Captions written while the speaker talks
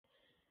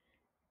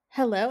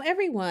Hello,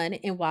 everyone,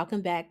 and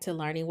welcome back to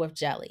Learning with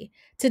Jelly.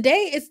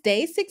 Today is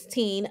day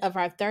 16 of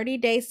our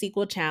 30-day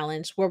SQL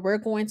challenge, where we're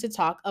going to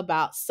talk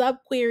about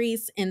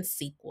subqueries in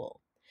SQL.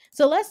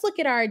 So let's look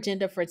at our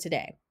agenda for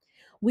today.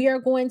 We are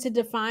going to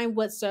define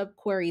what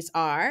subqueries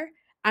are.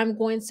 I'm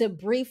going to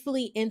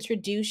briefly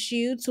introduce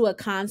you to a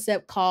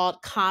concept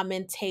called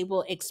common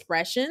table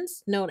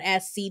expressions, known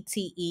as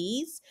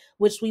CTEs,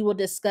 which we will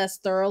discuss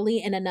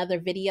thoroughly in another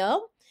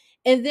video.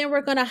 And then we're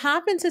going to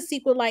hop into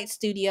SQLite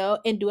Studio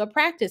and do a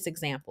practice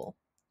example.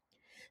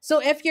 So,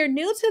 if you're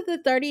new to the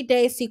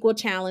 30-day SQL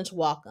challenge,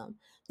 welcome.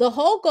 The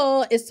whole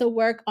goal is to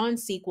work on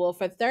SQL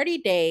for 30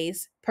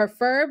 days,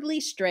 preferably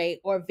straight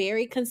or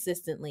very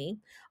consistently,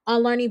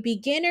 on learning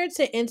beginner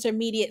to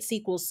intermediate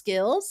SQL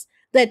skills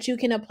that you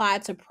can apply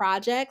to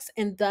projects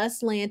and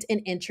thus land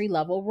an entry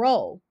level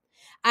role.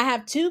 I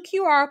have two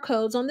QR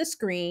codes on the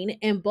screen,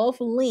 and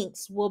both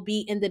links will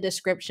be in the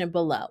description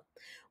below.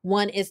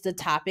 One is the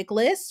topic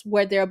list,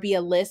 where there'll be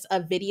a list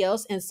of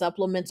videos and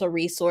supplemental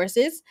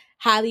resources.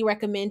 Highly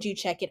recommend you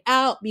check it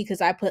out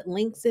because I put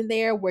links in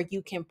there where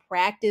you can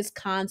practice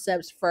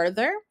concepts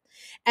further,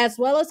 as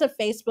well as a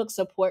Facebook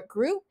support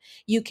group.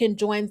 You can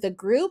join the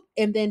group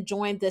and then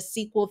join the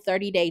SQL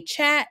 30-day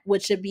chat,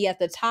 which should be at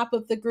the top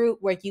of the group,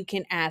 where you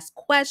can ask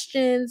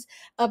questions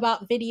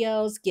about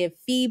videos, give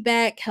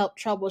feedback, help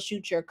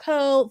troubleshoot your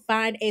code,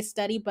 find a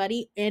study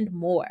buddy, and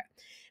more.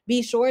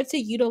 Be sure to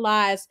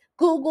utilize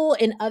Google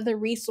and other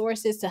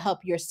resources to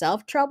help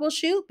yourself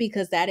troubleshoot,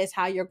 because that is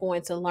how you're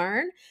going to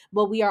learn.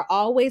 But we are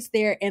always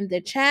there in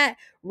the chat,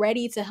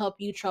 ready to help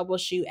you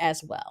troubleshoot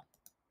as well.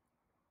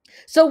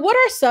 So, what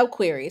are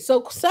subqueries?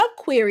 So,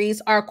 subqueries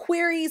are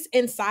queries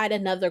inside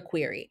another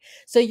query.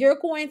 So,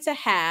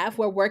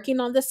 we're working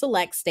on the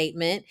select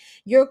statement,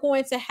 you're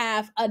going to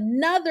have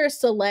another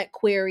select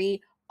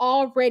query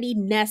already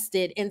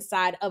nested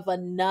inside of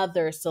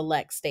another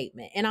select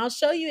statement. And I'll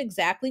show you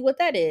exactly what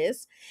that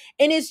is.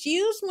 And it's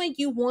used when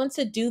you want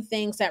to do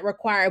things that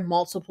require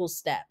multiple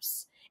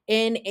steps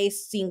in a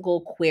single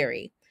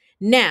query.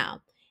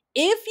 Now,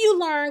 if you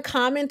learn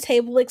common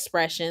table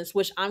expressions,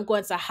 which I'm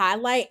going to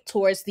highlight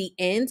towards the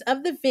end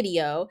of the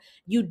video,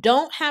 you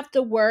don't have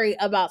to worry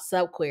about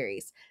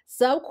subqueries.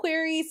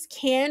 Subqueries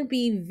can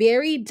be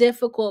very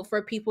difficult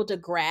for people to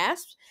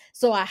grasp,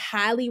 so I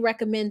highly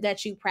recommend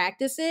that you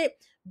practice it.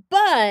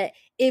 But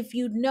if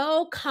you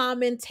know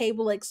common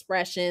table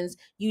expressions,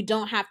 you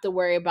don't have to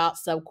worry about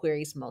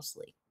subqueries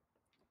mostly.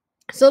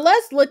 So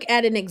let's look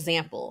at an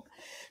example.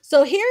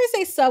 So here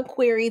is a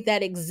subquery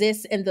that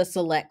exists in the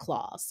select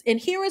clause. And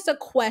here is a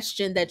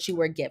question that you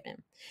were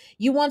given.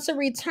 You want to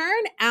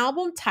return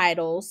album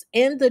titles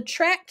in the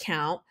track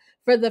count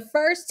for the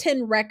first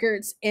 10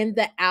 records in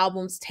the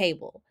albums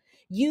table.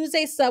 Use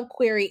a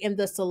subquery in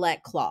the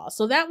select clause.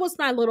 So that was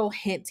my little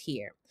hint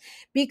here.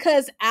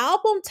 Because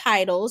album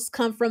titles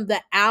come from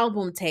the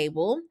album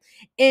table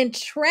and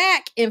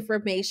track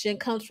information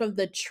comes from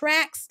the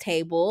tracks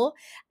table,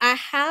 I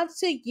have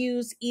to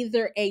use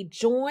either a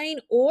join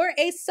or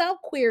a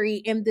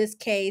subquery in this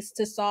case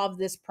to solve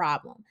this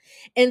problem.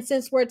 And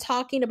since we're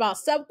talking about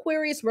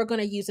subqueries, we're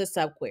going to use a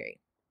subquery.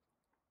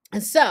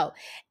 And so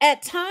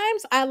at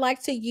times I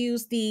like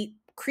to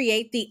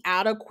create the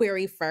outer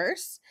query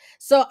first.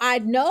 So I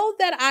know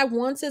that I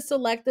want to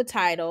select the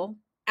title,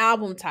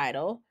 album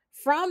title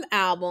from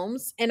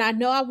albums, and I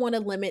know I want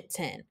to limit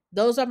 10.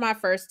 Those are my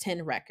first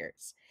 10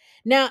 records.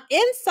 Now,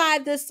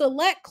 inside the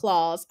select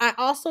clause, I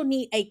also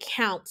need a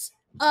count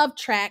of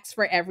tracks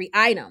for every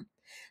item.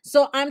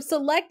 So I'm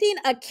selecting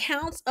a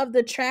count of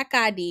the track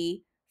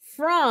ID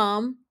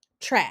from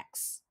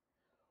tracks,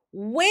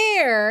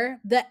 where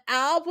the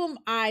album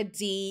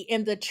ID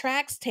in the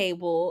tracks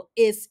table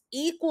is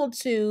equal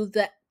to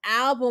the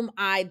album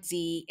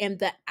ID in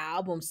the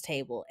albums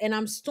table. And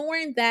I'm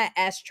storing that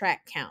as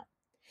track count.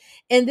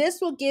 And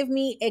this will give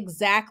me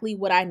exactly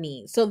what I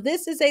need. So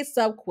this is a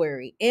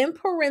subquery. In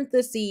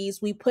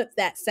parentheses, we put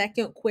that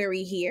second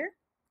query here.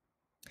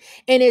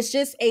 And it's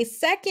just a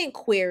second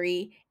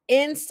query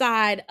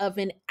inside of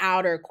an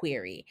outer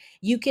query.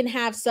 You can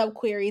have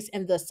subqueries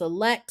in the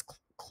select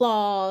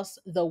clause,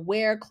 the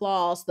where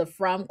clause, the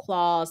from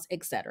clause,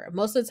 etc.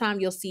 Most of the time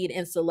you'll see it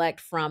in select,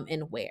 from,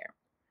 and where.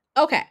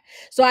 Okay,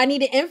 so I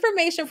needed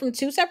information from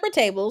two separate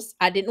tables.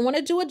 I didn't want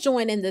to do a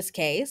join in this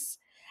case.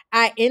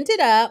 I ended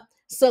up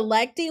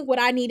selecting what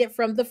I needed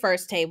from the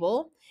first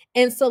table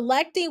and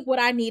selecting what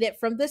I needed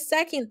from the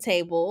second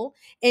table,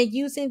 and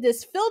using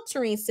this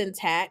filtering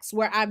syntax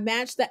where I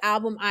match the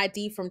album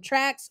ID from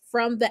tracks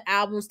from the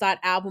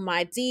albums.album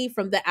ID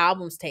from the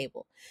albums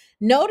table.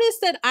 Notice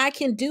that I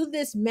can do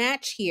this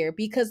match here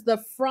because the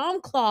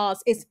from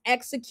clause is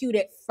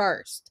executed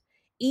first.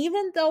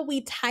 Even though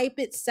we type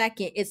it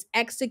second, it's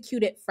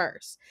executed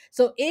first.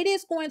 So it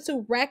is going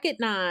to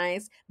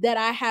recognize that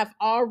I have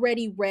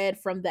already read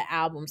from the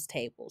albums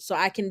table. So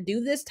I can do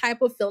this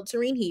type of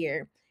filtering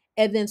here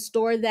and then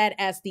store that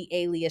as the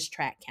alias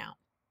track count.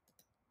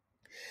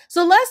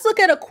 So let's look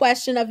at a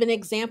question of an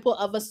example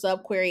of a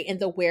subquery in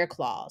the where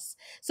clause.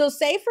 So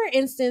say, for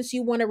instance,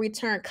 you want to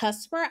return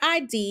customer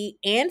ID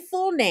and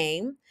full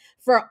name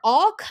for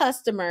all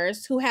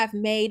customers who have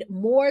made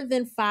more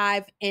than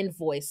 5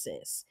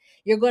 invoices.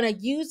 You're going to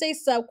use a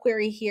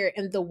subquery here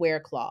in the where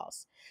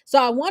clause.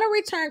 So I want to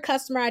return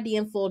customer ID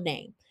and full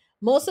name.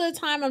 Most of the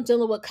time I'm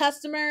dealing with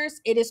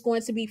customers, it is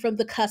going to be from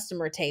the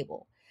customer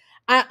table.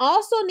 I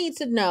also need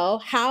to know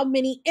how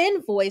many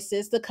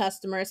invoices the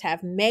customers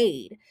have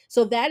made.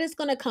 So that is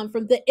going to come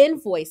from the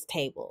invoice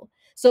table.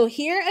 So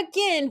here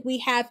again, we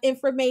have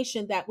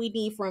information that we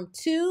need from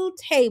 2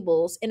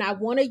 tables, and I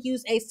want to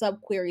use a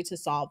subquery to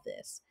solve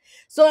this.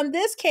 So in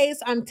this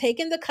case, I'm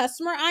taking the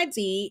customer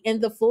ID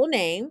and the full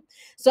name.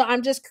 So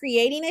I'm just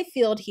creating a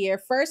field here,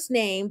 first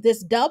name,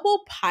 this double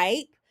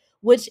pipe,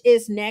 which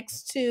is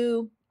next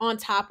to on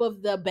top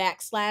of the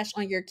backslash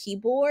on your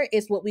keyboard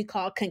is what we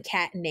call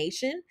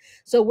concatenation.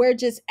 So we're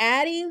just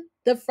adding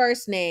the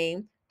first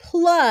name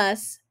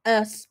plus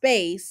a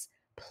space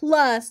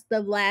plus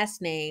the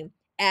last name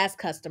as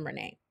customer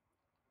name.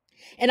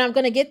 And I'm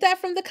going to get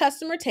that from the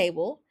customer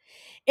table.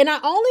 And I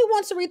only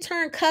want to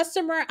return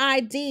customer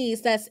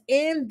IDs that's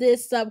in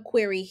this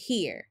subquery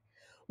here,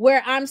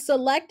 where I'm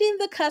selecting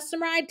the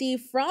customer ID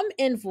from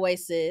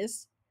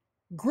invoices,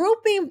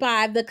 grouping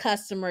by the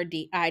customer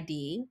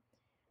ID,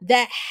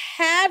 that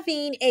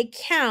having a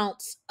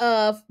count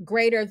of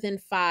greater than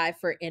 5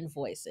 for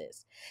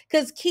invoices.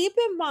 Because keep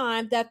in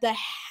mind that the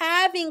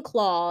having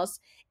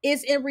clause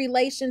is in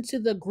relation to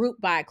the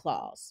group by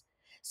clause.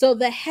 So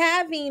the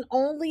having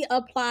only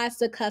applies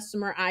to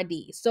customer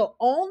IDs. So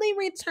only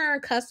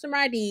return customer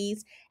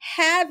IDs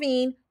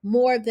having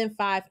more than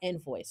 5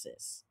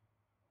 invoices.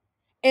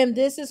 And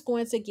this is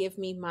going to give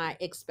me my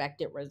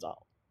expected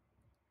result.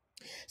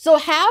 So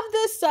have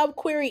this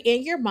subquery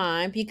in your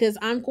mind because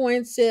I'm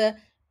going to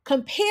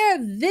compare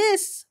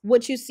this,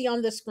 what you see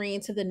on the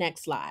screen, to the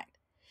next slide.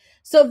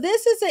 So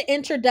this is an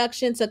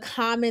introduction to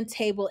common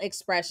table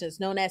expressions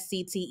known as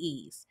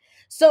CTEs.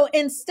 So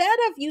instead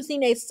of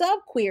using a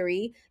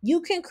subquery, you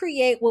can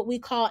create what we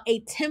call a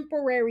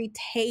temporary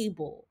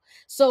table.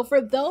 So for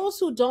those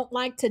who don't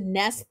like to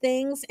nest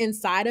things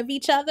inside of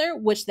each other,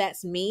 which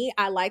that's me,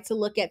 I like to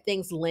look at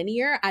things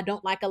linear. I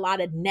don't like a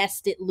lot of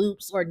nested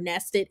loops or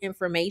nested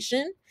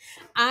information.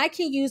 I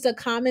can use a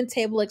common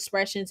table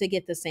expression to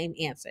get the same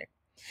answer.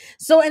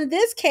 So in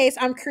this case,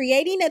 I'm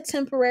creating a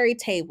temporary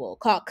table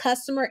called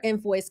customer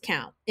invoice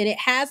count, and it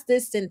has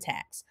this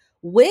syntax: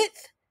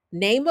 with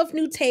name of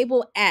new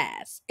table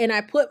as, and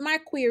I put my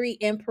query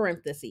in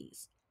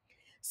parentheses.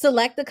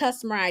 Select the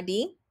customer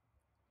ID,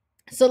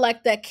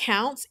 select the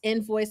accounts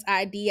invoice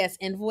ID as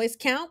invoice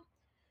count,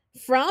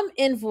 from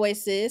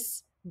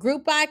invoices,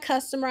 group by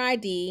customer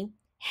ID,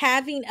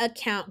 having a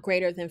count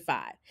greater than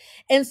 5.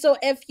 And so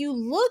if you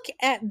look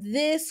at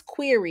this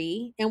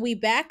query and we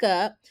back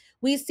up,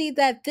 we see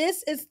that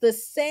this is the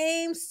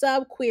same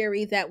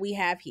subquery that we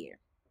have here.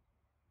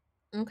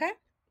 Okay.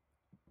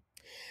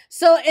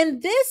 So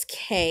in this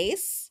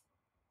case,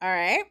 all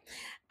right,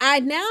 I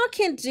now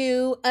can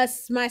do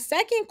my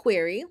second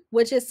query,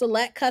 which is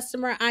select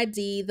customer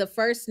ID, the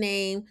first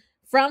name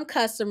from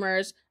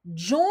customers,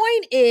 join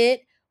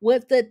it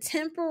with the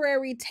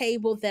temporary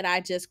table that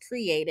I just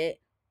created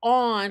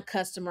on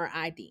customer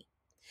ID.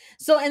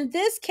 So in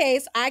this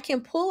case, I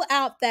can pull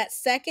out that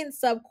second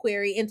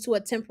subquery into a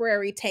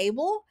temporary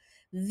table,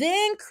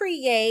 then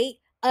create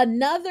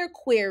another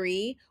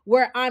query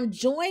where I'm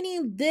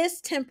joining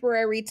this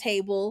temporary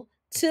table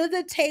to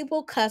the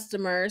table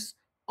customers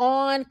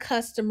on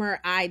customer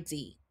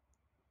ID.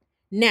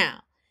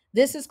 Now,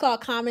 this is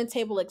called common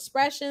table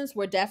expressions.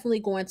 We're definitely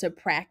going to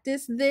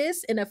practice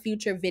this in a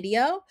future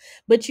video,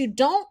 but you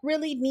don't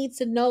really need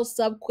to know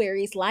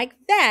subqueries like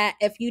that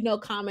if you know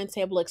common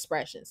table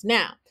expressions.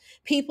 Now,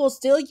 people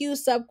still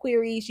use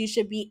subqueries. You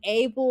should be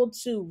able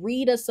to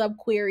read a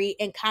subquery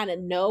and kind of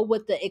know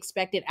what the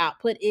expected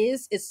output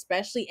is,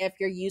 especially if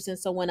you're using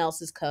someone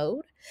else's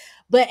code.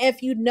 But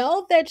if you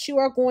know that you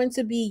are going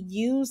to be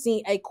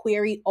using a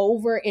query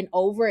over and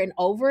over and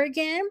over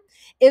again,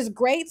 it's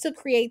great to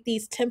create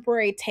these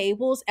temporary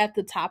tables at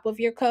the top of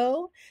your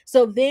code.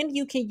 So then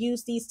you can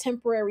use these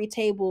temporary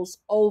tables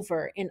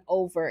over and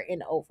over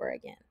and over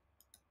again.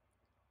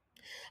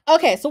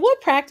 Okay, so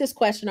what practice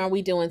question are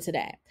we doing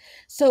today?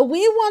 So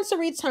we want to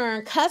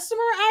return customer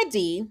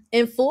ID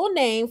and full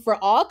name for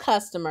all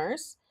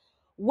customers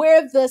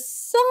where the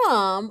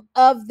sum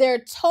of their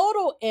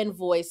total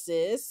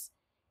invoices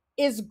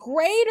is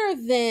greater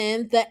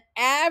than the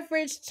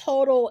average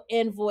total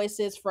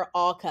invoices for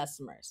all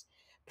customers.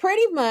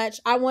 Pretty much,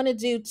 I want to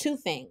do 2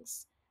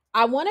 things.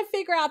 I want to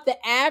figure out the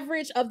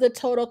average of the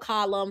total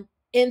column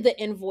in the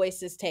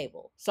invoices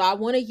table. So I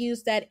want to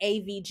use that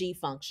AVG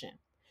function.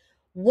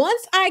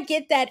 Once I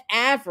get that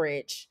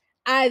average,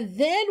 I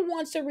then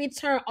want to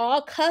return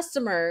all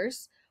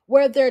customers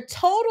where their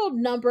total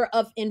number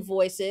of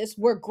invoices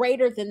were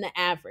greater than the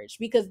average,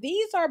 because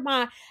these are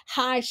my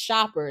high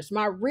shoppers,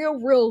 my real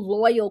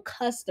loyal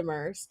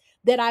customers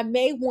that I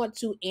may want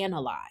to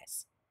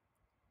analyze.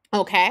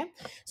 Okay,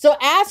 so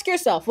ask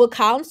yourself, what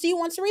columns do you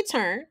want to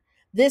return?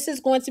 This is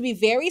going to be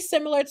very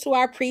similar to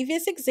our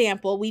previous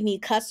example. We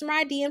need customer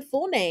ID and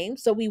full name.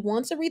 So we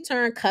want to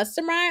return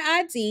customer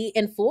ID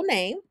and full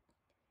name.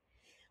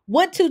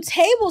 What two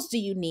tables do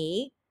you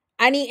need?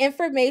 I need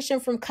information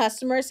from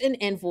customers and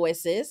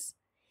invoices.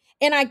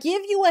 And I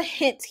give you a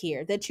hint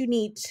here that you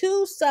need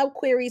two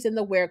subqueries in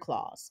the where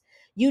clause.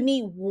 You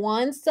need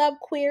one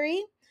subquery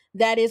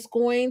that is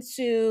going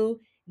to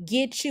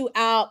get you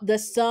out the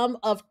sum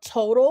of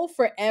total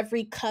for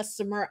every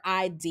customer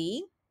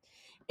ID.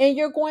 And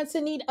you're going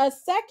to need a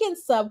second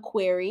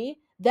subquery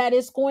that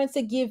is going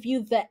to give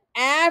you the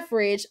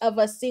average of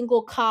a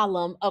single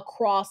column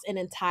across an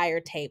entire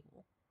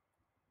table.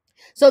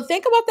 So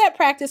think about that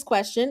practice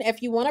question.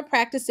 If you want to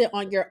practice it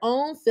on your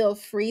own, feel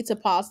free to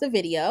pause the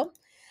video.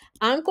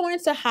 I'm going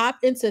to hop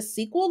into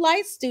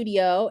SQLite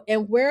Studio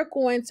and we're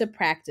going to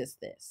practice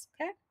this.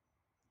 Okay.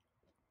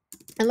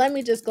 And let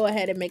me just go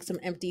ahead and make some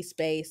empty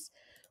space.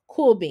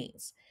 Cool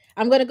beans.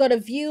 I'm going to go to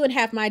view and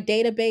have my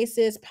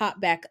databases pop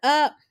back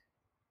up.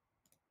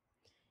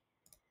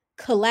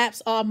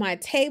 Collapse all my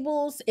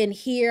tables. And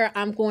here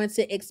I'm going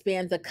to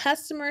expand the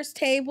customers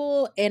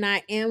table and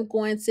I am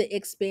going to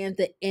expand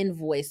the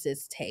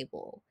invoices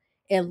table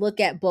and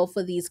look at both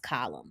of these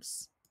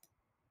columns.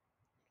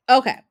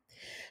 Okay.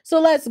 So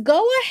let's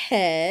go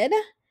ahead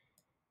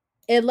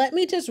and let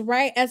me just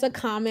write as a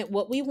comment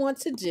what we want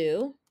to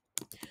do.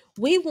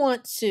 We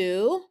want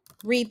to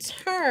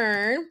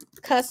return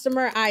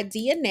customer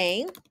ID and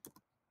name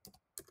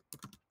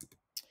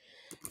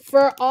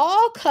for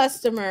all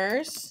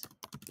customers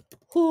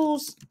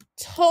whose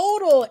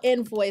total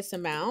invoice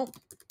amount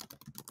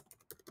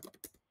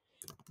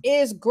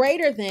is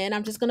greater than,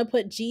 I'm just going to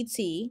put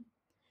GT,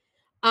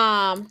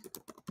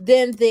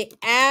 than the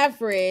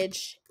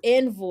average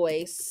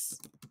invoice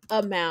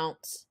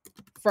amount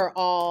for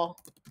all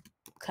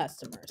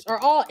customers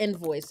or all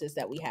invoices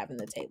that we have in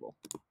the table.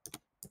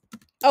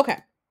 Okay.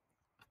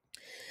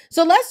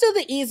 So let's do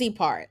the easy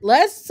part.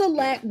 Let's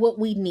select what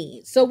we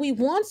need. So we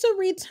want to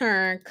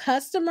return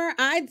customer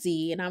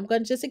ID, and I'm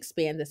going to just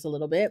expand this a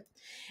little bit.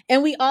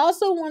 And we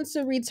also want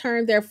to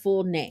return their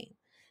full name.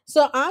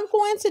 So I'm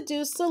going to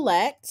do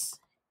select,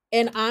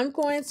 and I'm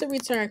going to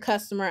return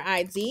customer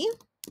ID,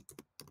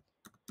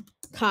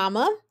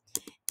 comma,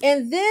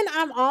 and then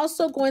I'm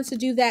also going to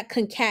do that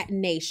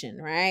concatenation,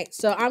 right?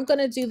 So I'm going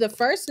to do the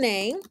first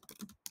name,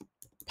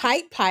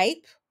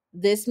 pipe,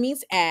 this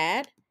means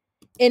add,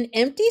 an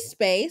empty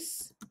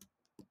space,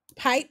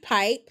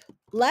 pipe,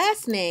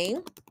 last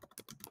name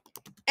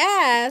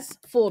as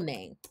full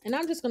name. And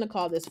I'm just going to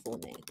call this full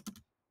name.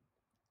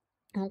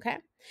 Okay.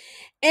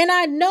 And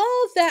I know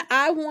that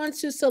I want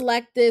to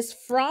select this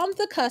from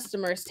the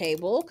customers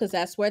table because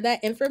that's where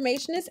that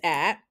information is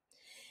at.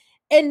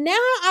 And now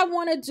I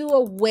want to do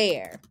a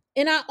where.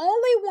 And I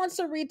only want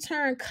to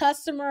return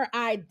customer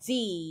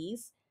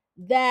IDs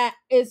that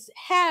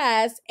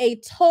has a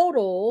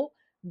total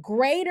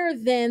greater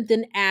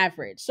than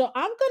average. So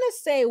I'm going to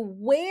say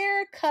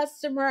where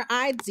customer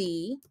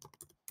ID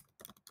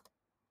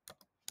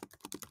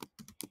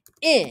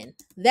in,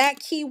 that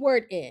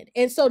keyword in.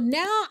 And so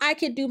now I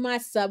can do my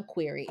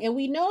subquery. And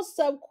we know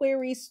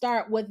subqueries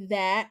start with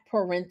that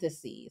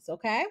parentheses,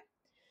 okay?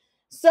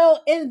 So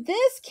in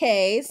this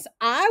case,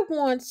 I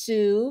want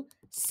to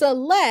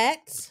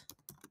select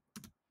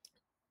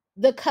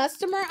the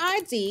customer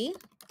ID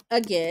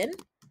again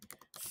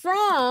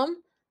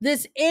from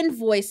this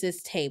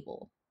invoices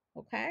table,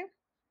 okay?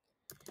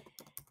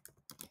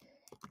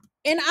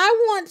 And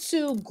I want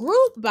to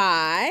group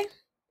by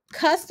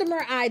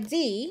customer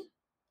ID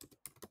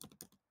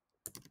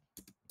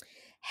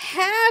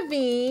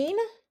having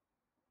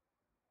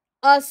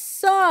a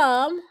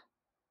sum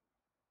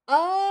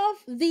of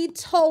the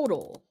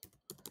total.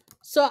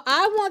 So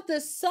I want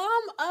the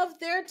sum of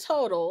their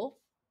total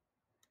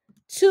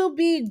to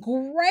be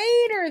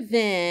greater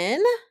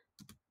than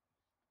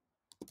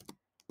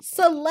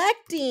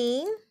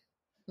selecting.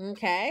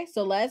 Okay,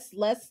 so let's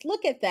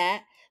look at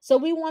that. So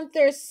we want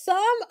their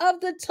sum of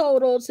the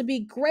total to be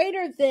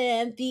greater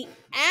than the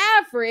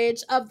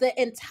average of the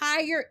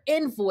entire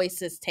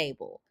invoices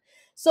table.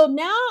 So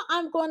now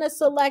I'm going to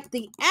select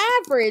the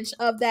average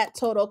of that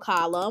total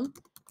column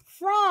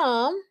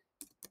from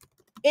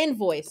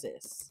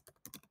invoices.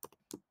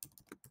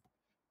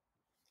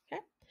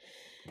 Okay.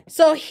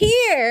 So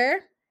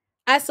here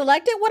I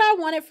selected what I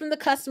wanted from the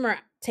customer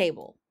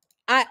table.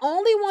 I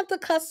only want the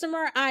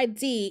customer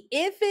ID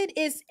if it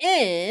is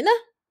in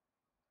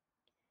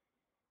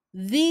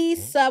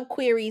these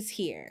subqueries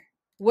here,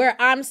 where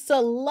I'm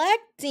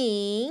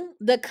selecting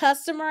the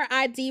customer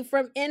ID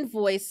from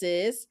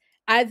invoices.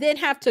 I then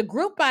have to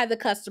group by the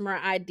customer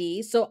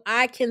ID so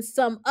I can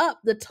sum up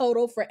the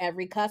total for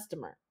every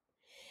customer.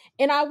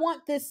 And I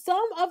want the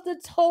sum of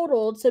the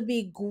total to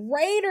be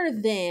greater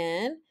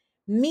than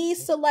me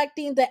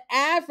selecting the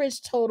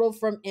average total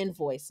from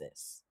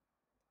invoices.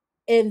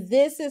 And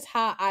this is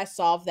how I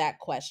solve that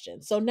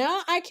question. So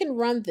now I can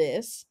run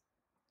this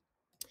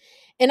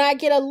and I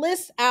get a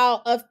list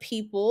out of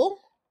people.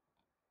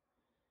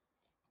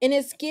 And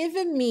it's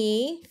given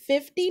me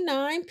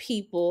 59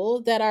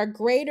 people that are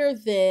greater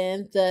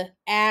than the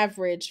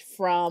average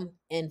from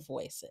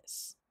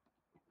invoices.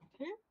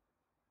 Okay.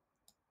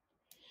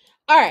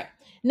 All right.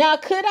 Now,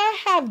 could I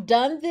have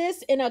done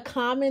this in a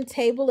common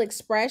table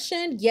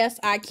expression? Yes,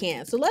 I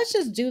can. So let's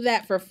just do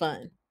that for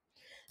fun.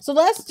 So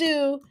let's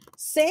do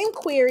same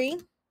query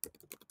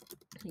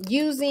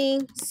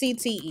using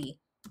CTE.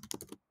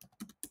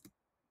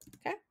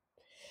 Okay.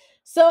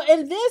 So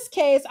in this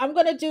case, I'm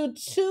going to do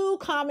two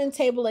common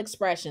table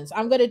expressions.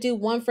 I'm going to do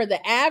one for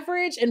the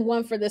average and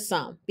one for the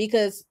sum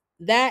because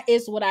that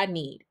is what I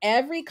need.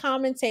 Every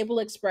common table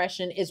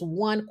expression is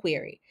one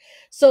query.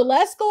 So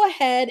let's go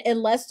ahead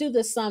and let's do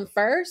the sum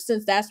first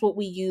since that's what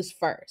we use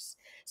first.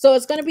 So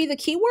it's going to be the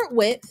keyword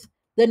width,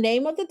 the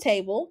name of the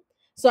table.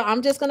 So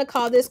I'm just going to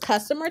call this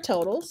customer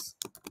totals.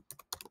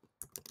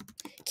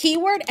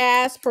 Keyword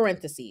as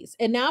parentheses.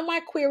 And now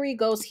my query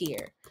goes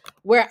here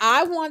where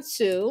I want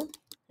to,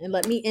 and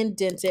let me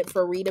indent it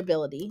for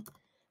readability,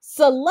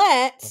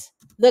 select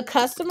the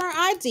customer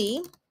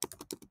ID,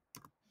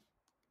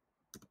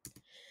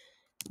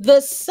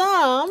 the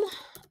sum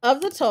of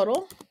the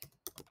total,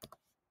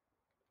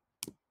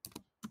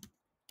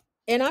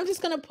 and I'm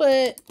just going to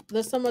put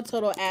the sum of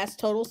total as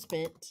total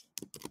spent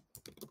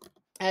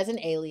as an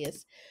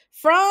alias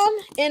from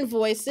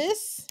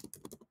invoices,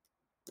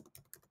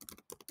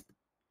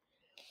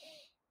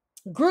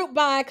 group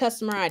by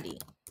customer ID.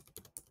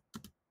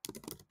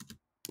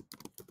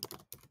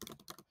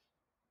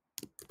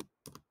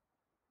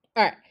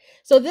 All right.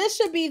 So this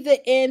should be the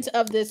end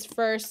of this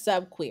first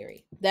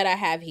subquery that I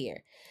have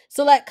here.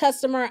 Select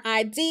customer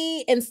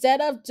ID. Instead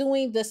of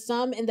doing the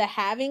sum in the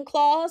having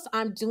clause,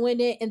 I'm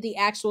doing it in the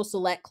actual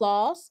select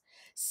clause.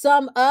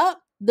 Sum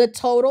up the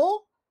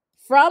total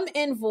from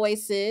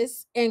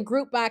invoices and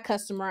group by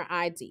customer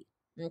ID.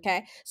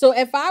 Okay. So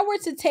if I were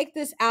to take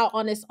this out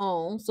on its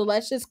own, so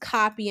let's just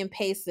copy and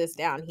paste this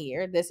down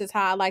here. This is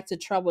how I like to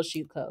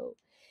troubleshoot code.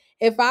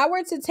 If I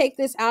were to take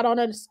this out on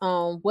its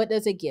own, what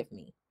does it give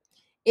me?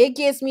 It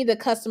gives me the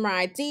customer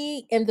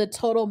ID and the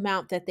total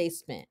amount that they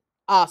spent.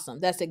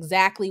 Awesome. That's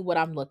exactly what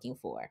I'm looking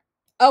for.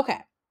 Okay.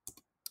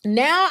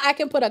 Now I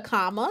can put a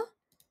comma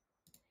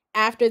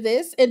after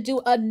this and do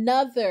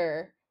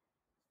another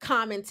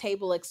common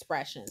table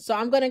expression. So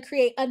I'm going to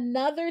create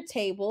another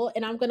table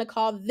and I'm going to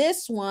call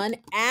this one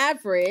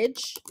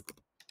average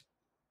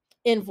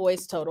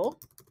invoice total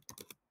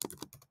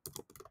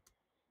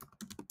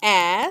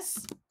as,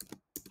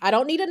 I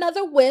don't need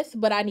another with,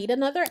 but I need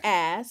another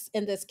as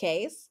in this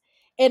case.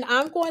 And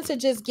I'm going to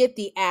just get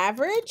the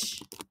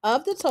average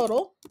of the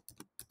total.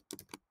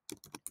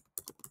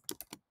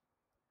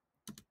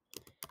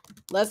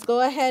 Let's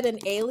go ahead and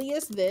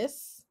alias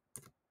this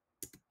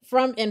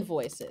from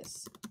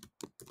invoices.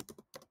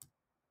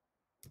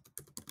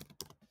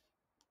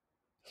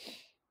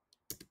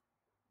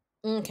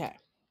 Okay.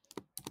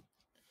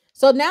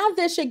 So now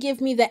this should give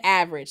me the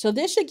average. So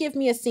this should give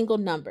me a single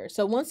number.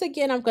 So once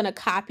again, I'm going to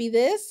copy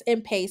this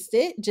and paste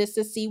it just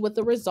to see what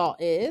the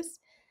result is.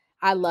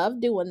 I love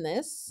doing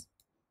this.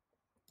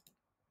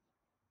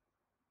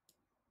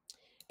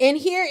 And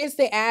here is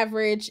the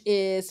average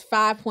is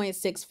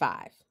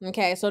 5.65.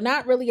 Okay, so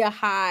not really a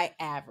high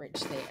average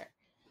there.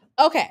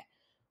 Okay,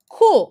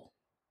 cool.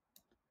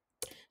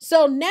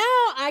 So now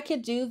I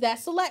can do that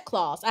select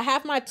clause. I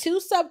have my two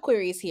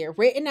subqueries here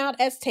written out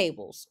as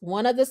tables.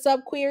 One of the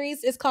subqueries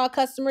is called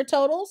customer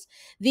totals.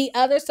 The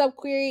other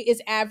subquery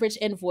is average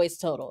invoice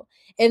total.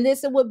 And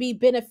this would be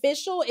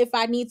beneficial if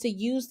I need to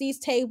use these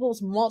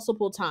tables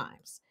multiple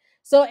times.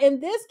 So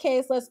in this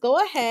case, let's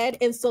go ahead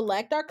and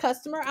select our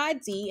customer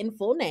ID and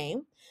full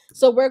name.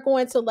 So we're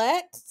going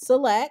to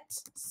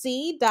select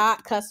C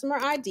dot customer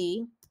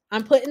ID.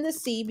 I'm putting the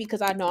C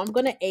because I know I'm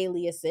going to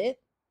alias it.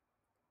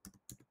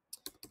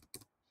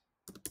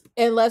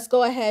 And let's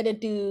go ahead and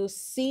do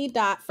C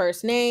dot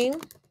first name.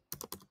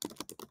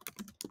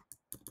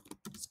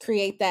 Let's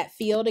create that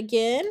field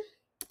again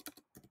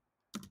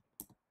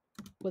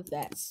with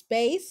that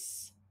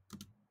space.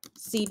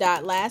 C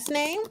dot last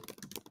name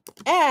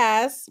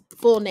as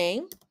full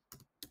name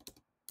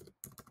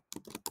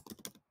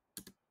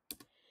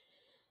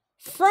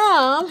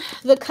from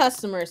the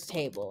customers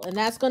table. And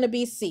that's going to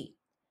be C.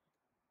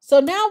 So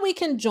now we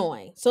can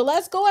join. So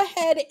let's go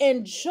ahead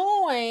and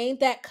join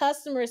that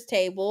customers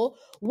table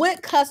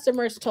with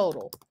customers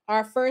total,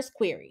 our first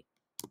query.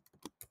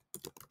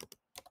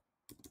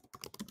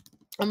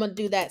 I'm going to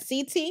do that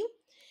CT.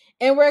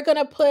 And we're going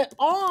to put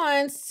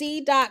on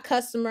C dot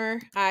customer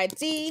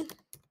ID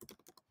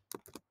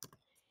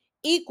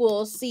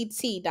equals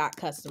CT dot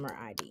customer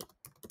ID.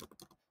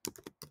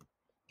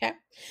 Okay.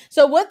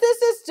 So what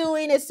this is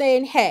doing is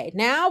saying, hey,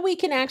 now we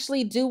can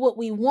actually do what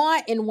we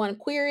want in one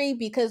query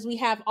because we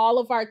have all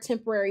of our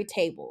temporary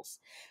tables.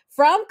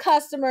 From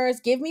customers,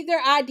 give me their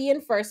ID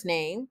and first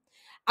name.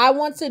 I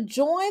want to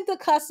join the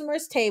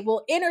customers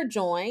table, inner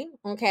join,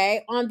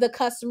 okay, on the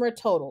customer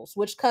totals,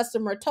 which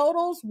customer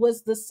totals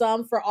was the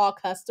sum for all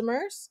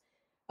customers.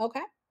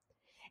 Okay.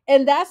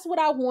 And that's what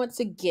I want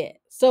to get.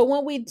 So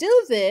when we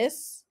do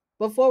this,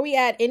 before we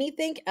add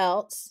anything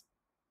else,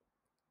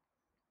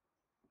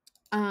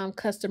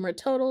 customer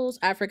totals,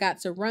 I forgot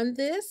to run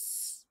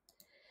this.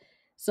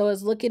 So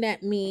it's looking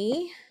at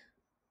me.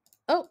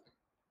 Oh,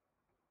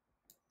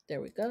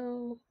 there we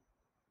go.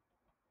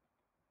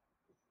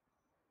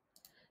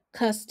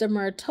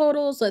 Customer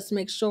totals. Let's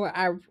make sure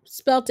I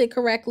spelt it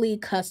correctly.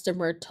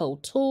 Customer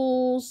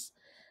totals.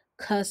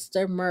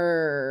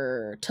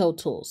 Customer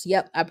totals.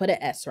 Yep, I put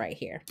an S right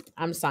here.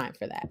 I'm signed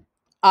for that.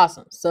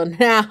 Awesome. So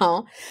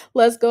now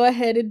let's go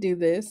ahead and do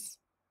this.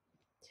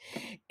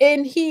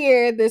 In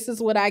here, this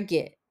is what I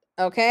get.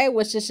 Okay,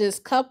 which is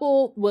just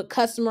coupled with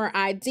customer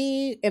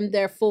ID and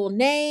their full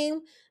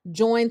name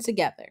joined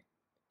together.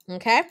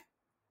 Okay.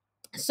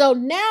 So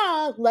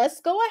now let's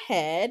go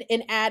ahead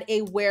and add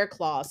a where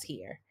clause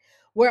here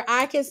where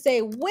I can say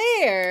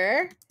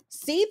where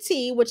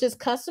CT, which is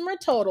customer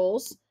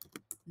totals,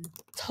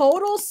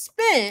 total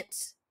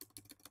spent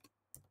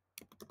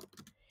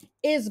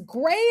is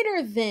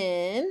greater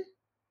than,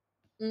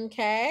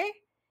 okay?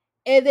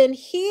 And then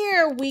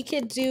here we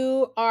could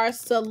do our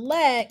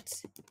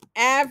select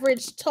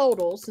average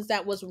total, since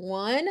that was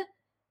one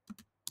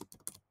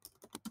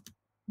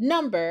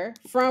number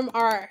from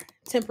our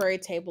temporary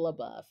table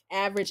above,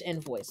 average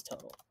invoice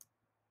total.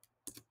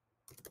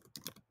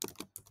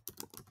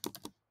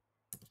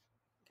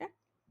 Okay.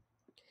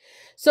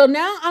 So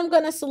now I'm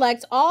going to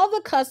select all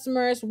the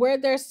customers where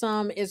their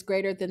sum is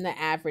greater than the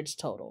average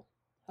total.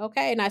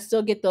 Okay, and I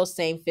still get those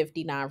same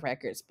 59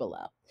 records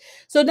below.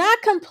 So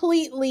not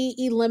completely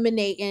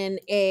eliminating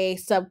a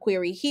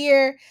subquery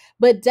here,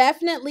 but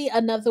definitely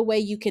another way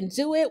you can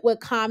do it with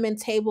common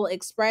table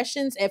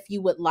expressions if you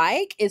would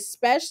like,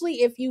 especially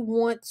if you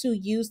want to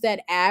use that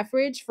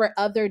average for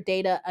other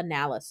data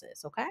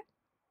analysis, okay?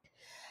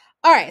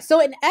 All right, so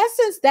in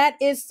essence, that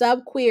is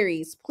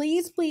subqueries.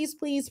 Please, please,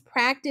 please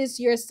practice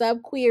your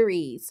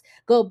subqueries.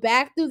 Go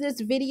back through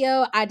this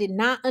video. I did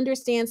not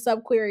understand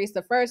subqueries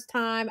the first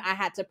time. I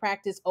had to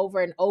practice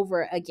over and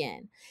over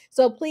again.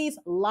 So please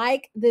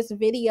like this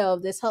video.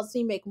 This helps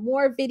me make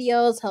more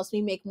videos, helps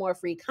me make more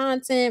free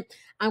content.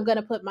 I'm going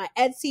to put my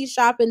Etsy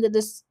shop in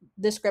the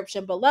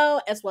description below,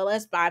 as well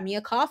as buy me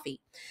a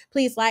coffee.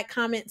 Please like,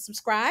 comment,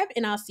 subscribe,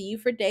 and I'll see you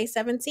for day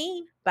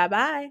 17.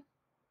 Bye-bye.